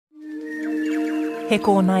He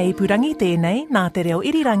kōna ipurangi tēnei nā te reo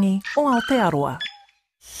irirangi o Aotearoa.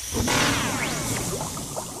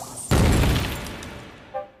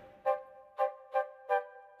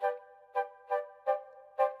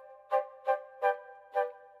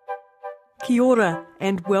 Kia ora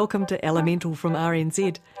and welcome to Elemental from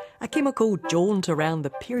RNZ, a chemical jaunt around the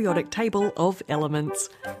periodic table of elements.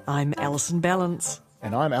 I'm Alison Ballance.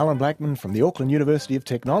 And I'm Allan Blackman from the Auckland University of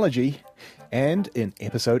Technology. And in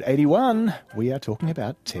episode 81, we are talking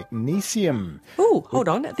about technetium. Oh, hold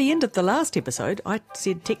on. At the end of the last episode, I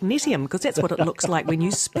said technetium because that's what it looks like when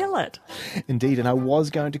you spell it. Indeed, and I was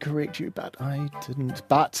going to correct you, but I didn't.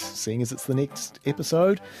 But, seeing as it's the next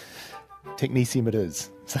episode, technetium it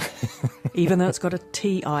is. Even though it's got a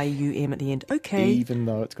T-I-U-M at the end. Okay. Even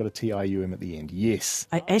though it's got a T-I-U-M at the end, yes.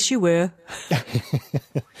 As you were.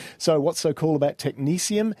 So what's so cool about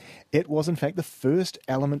technetium? It was in fact the first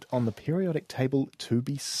element on the periodic table to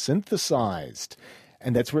be synthesized.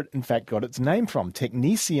 And that's where it in fact got its name from.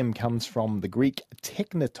 Technetium comes from the Greek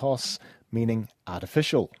technetos, meaning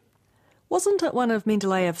artificial. Wasn't it one of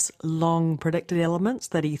Mendeleev's long predicted elements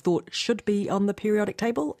that he thought should be on the periodic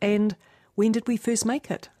table? And when did we first make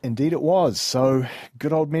it? Indeed it was. So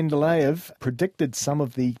good old Mendeleev predicted some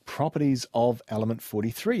of the properties of element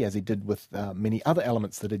 43, as he did with many other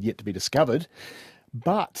elements that had yet to be discovered.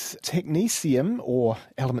 But technetium, or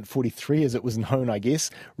element 43 as it was known, I guess,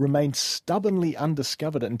 remained stubbornly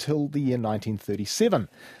undiscovered until the year 1937,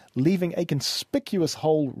 leaving a conspicuous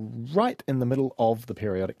hole right in the middle of the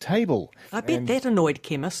periodic table. I bet that annoyed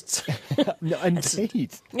chemists. No,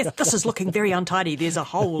 indeed. This is looking very untidy. There's a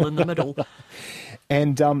hole in the middle.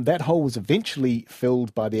 And that hole was eventually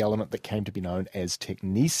filled by the element that came to be known as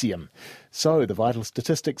technetium. So the vital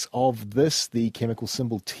statistics of this, the chemical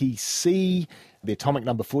symbol Tc, the atomic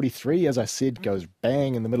number 43, as I said, goes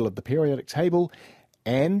bang in the middle of the periodic table,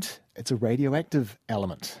 and it's a radioactive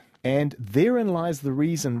element. And therein lies the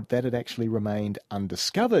reason that it actually remained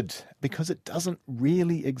undiscovered, because it doesn't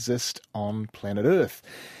really exist on planet Earth.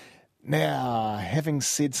 Now, having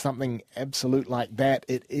said something absolute like that,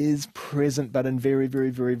 it is present, but in very, very,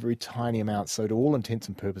 very, very tiny amounts. So to all intents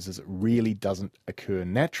and purposes, it really doesn't occur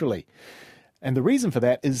naturally. And the reason for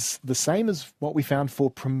that is the same as what we found for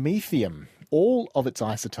promethium. All of its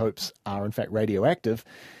isotopes are in fact radioactive.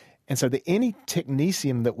 And so any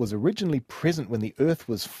technetium that was originally present when the Earth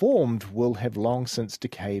was formed will have long since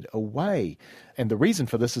decayed away. And the reason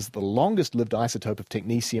for this is the longest lived isotope of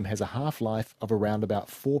technetium has a half-life of around about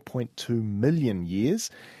 4.2 million years.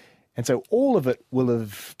 And so all of it will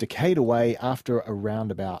have decayed away after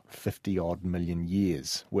around about 50-odd million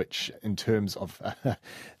years, which in terms of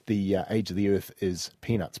the age of the Earth is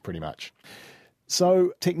peanuts pretty much.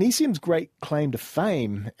 So technetium's great claim to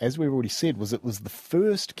fame, as we've already said, was it was the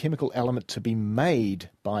first chemical element to be made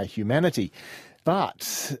by humanity.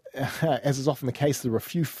 But, as is often the case, there were a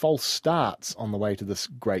few false starts on the way to this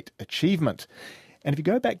great achievement. And if you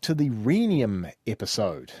go back to the rhenium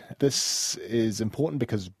episode, this is important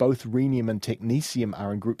because both rhenium and technetium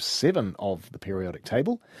are in group 7 of the periodic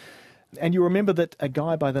table. And you remember that a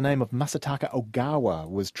guy by the name of Masataka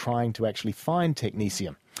Ogawa was trying to actually find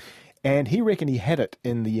technetium. And he reckoned he had it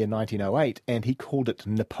in the year 1908, and he called it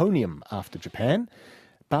Nipponium after Japan.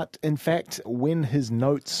 But in fact, when his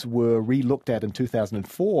notes were re-looked at in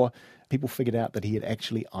 2004, people figured out that he had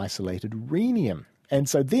actually isolated rhenium. And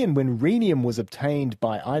so then when rhenium was obtained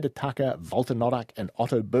by Ida Tucker, Walter Noddack, and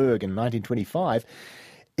Otto Berg in 1925,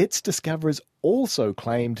 its discoverers also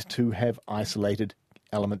claimed to have isolated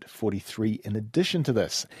element 43 in addition to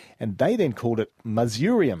this. And they then called it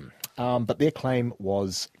Masurium. But their claim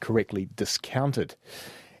was correctly discounted.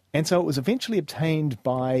 And so it was eventually obtained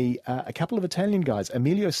by a couple of Italian guys,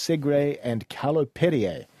 Emilio Segre and Carlo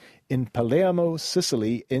Perrier, in Palermo,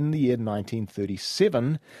 Sicily, in the year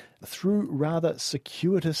 1937, through rather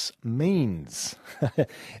circuitous means.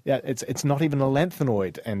 It's not even a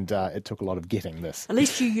lanthanoid, and it took a lot of getting this. At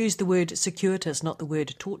least you used the word circuitous, not the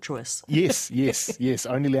word tortuous. Yes.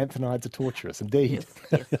 Only lanthanides are torturous, indeed.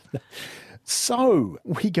 Yes. So,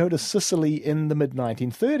 we go to Sicily in the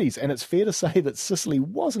mid-1930s, and it's fair to say that Sicily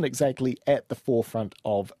wasn't exactly at the forefront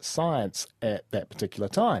of science at that particular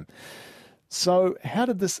time. So, how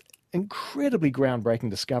did this incredibly groundbreaking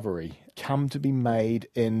discovery come to be made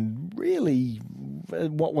in really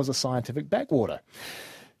what was a scientific backwater?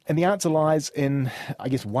 And the answer lies in, I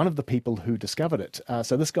guess, one of the people who discovered it.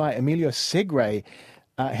 So this guy, Emilio Segre,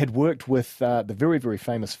 had worked with the very, very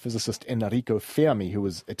famous physicist Enrico Fermi, who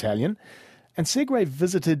was Italian. And Segre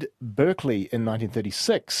visited Berkeley in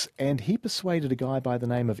 1936, and he persuaded a guy by the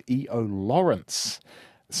name of E.O. Lawrence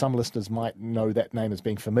Some listeners might know that name as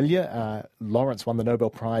being familiar. Lawrence won the Nobel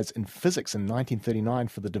Prize in Physics in 1939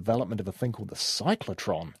 for the development of a thing called the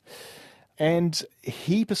cyclotron. And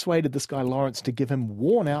he persuaded this guy Lawrence to give him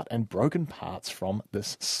worn out and broken parts from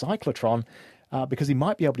this cyclotron because he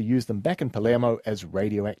might be able to use them back in Palermo as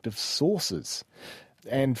radioactive sources.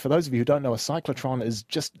 And for those of you who don't know, a cyclotron is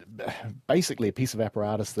just basically a piece of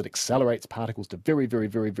apparatus that accelerates particles to very, very,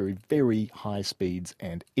 very, very, very high speeds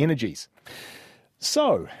and energies.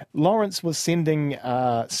 So, Lawrence was sending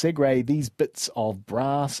Segre these bits of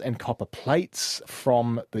brass and copper plates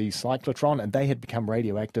from the cyclotron, and they had become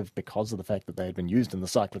radioactive because of the fact that they had been used in the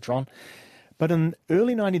cyclotron. But in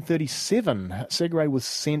early 1937, Segre was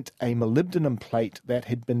sent a molybdenum plate that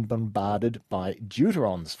had been bombarded by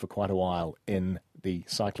deuterons for quite a while in the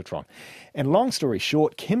cyclotron. And long story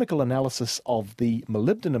short, chemical analysis of the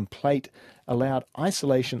molybdenum plate allowed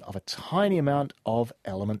isolation of a tiny amount of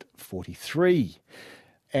element 43.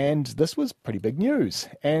 And this was pretty big news.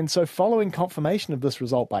 And so following confirmation of this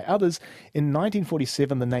result by others, in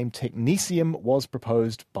 1947 the name technetium was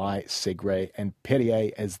proposed by Segre and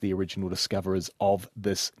Perrier as the original discoverers of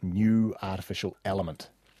this new artificial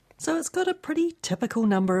element. So it's got a pretty typical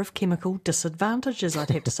number of chemical disadvantages,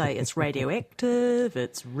 I'd have to say. It's radioactive,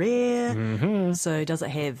 it's rare. Mm-hmm. So does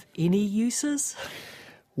it have any uses?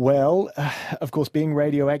 Well, of course, being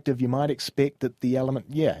radioactive, you might expect that the element,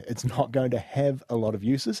 it's not going to have a lot of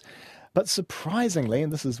uses. But surprisingly,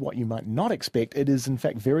 and this is what you might not expect, it is in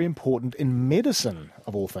fact very important in medicine,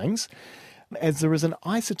 of all things, as there is an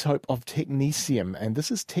isotope of technetium, and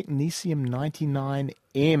this is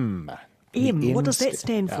technetium-99m. What does that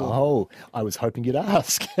stand for? Oh, I was hoping you'd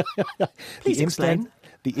ask. Please explain.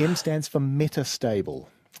 The M stands for metastable.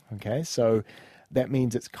 Okay, so that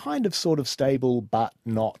means it's kind of sort of stable, but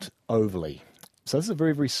not overly. So this is a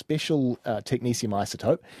very, very special technetium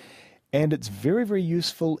isotope, and it's very, very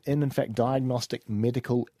useful in fact, diagnostic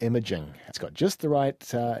medical imaging. It's got just the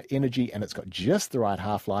right energy, and it's got just the right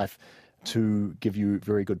half-life to give you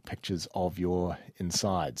very good pictures of your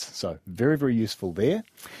insides. So very, very useful there.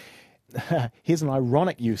 Here's an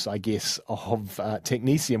ironic use, I guess, of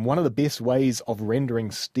technetium. One of the best ways of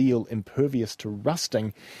rendering steel impervious to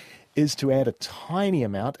rusting is to add a tiny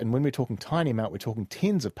amount, and when we're talking tiny amount, we're talking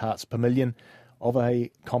tens of parts per million, of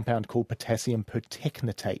a compound called potassium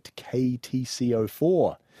pertechnetate,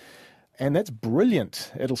 KTCO4. And that's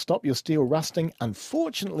brilliant. It'll stop your steel rusting.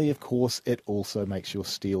 Unfortunately, of course, it also makes your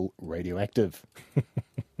steel radioactive.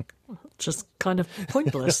 Just kind of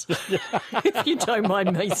pointless, if you don't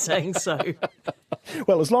mind me saying so.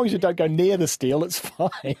 Well, as long as you don't go near the steel, it's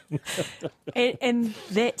fine. And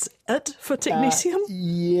that's it for technetium?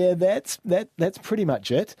 That's pretty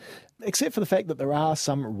much it, except for the fact that there are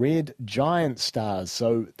some red giant stars.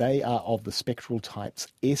 So they are of the spectral types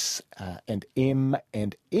S and M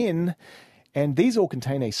and N, and these all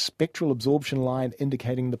contain a spectral absorption line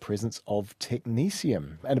indicating the presence of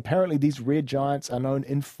technetium. And apparently these red giants are known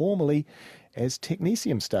informally as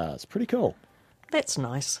technetium stars. Pretty cool. That's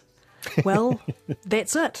nice. Well,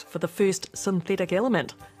 that's it for the first synthetic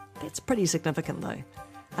element. That's pretty significant, though.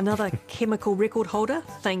 Another chemical record holder.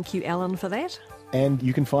 Thank you, Alan, for that. And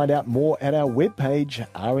you can find out more at our webpage,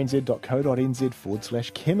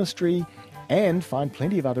 rnz.co.nz/chemistry, and find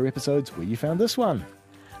plenty of other episodes where you found this one.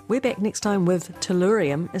 We're back next time with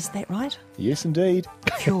tellurium, is that right? Yes, indeed.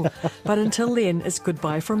 Sure. But until then, it's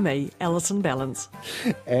goodbye from me, Alison Balance.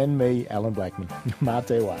 And me, Allan Blackman. Mā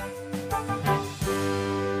te wā.